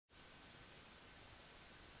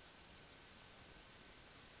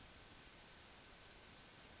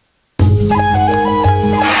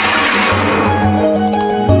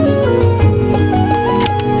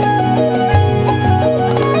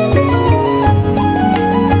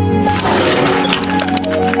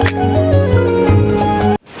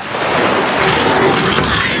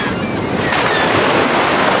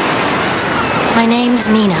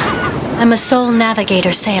I'm a sole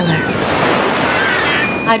navigator sailor.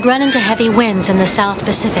 I'd run into heavy winds in the South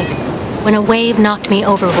Pacific when a wave knocked me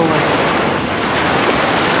overboard.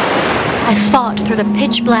 I fought through the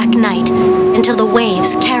pitch-black night until the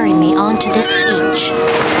waves carried me onto this beach.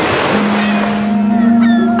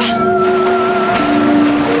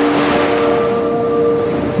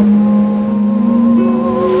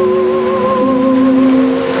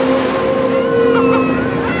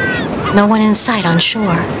 No one in sight on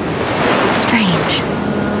shore. Strange.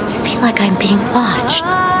 I feel like I'm being watched.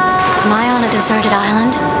 Am I on a deserted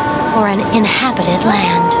island or an inhabited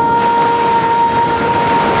land?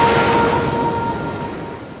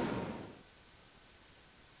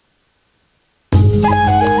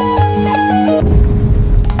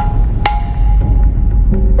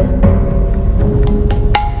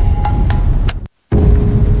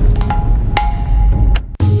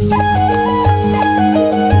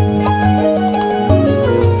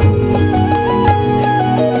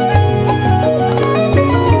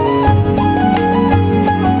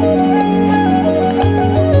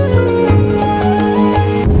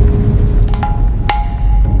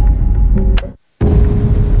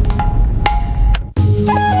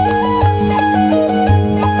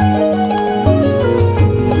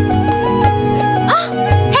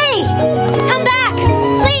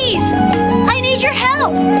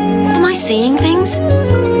 Seeing things?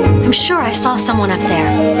 I'm sure I saw someone up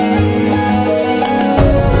there.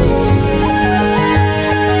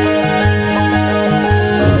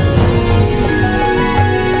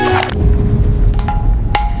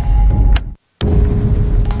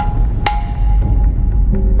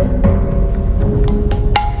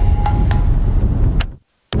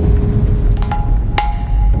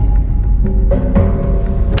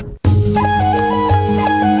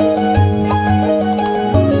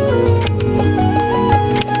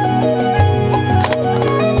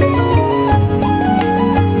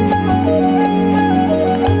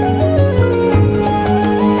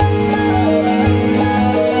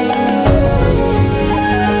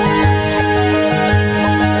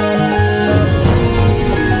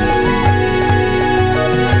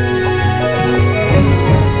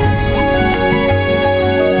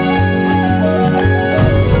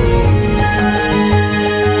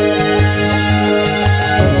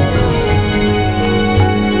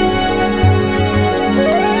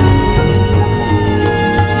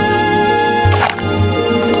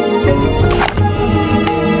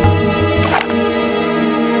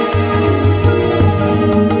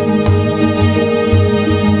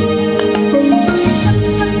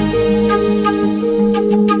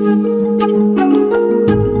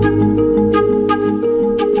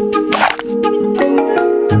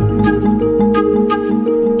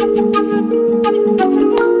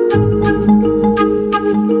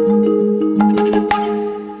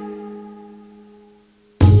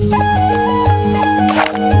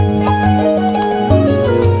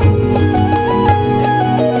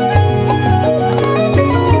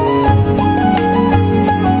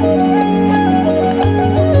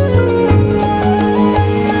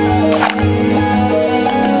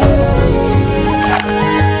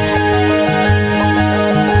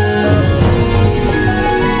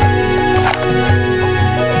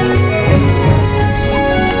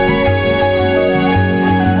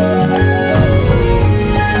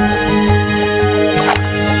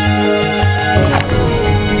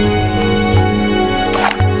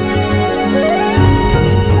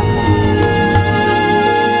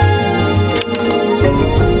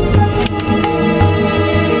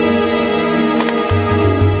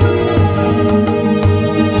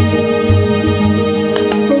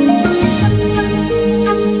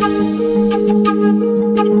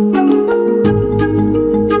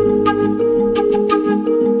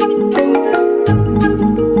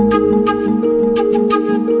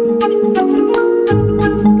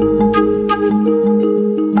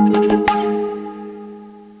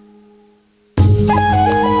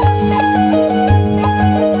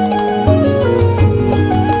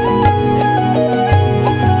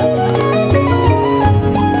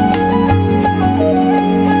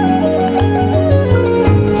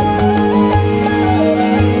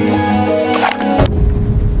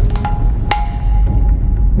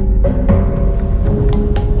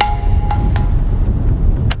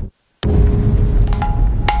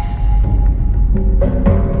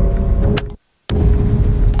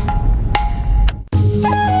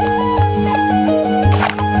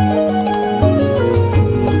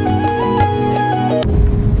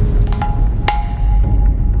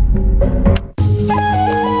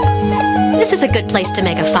 This is a good place to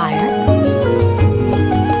make a fire.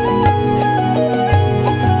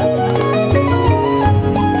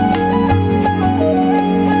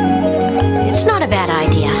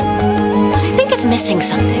 idea, but I think it's missing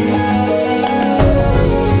something.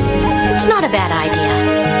 It's not a bad idea,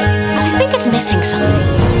 but I think it's missing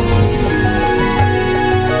something.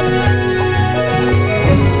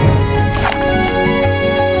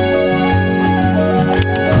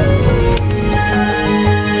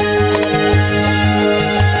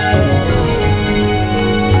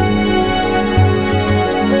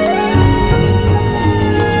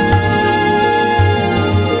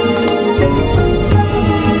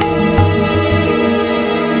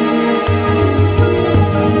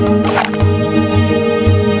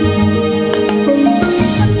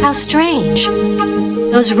 How strange.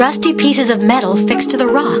 Those rusty pieces of metal fixed to the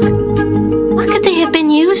rock. What could they have been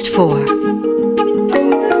used for?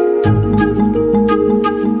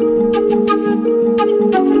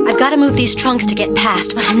 I've got to move these trunks to get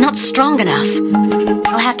past, but I'm not strong enough.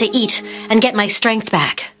 I'll have to eat and get my strength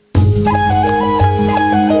back.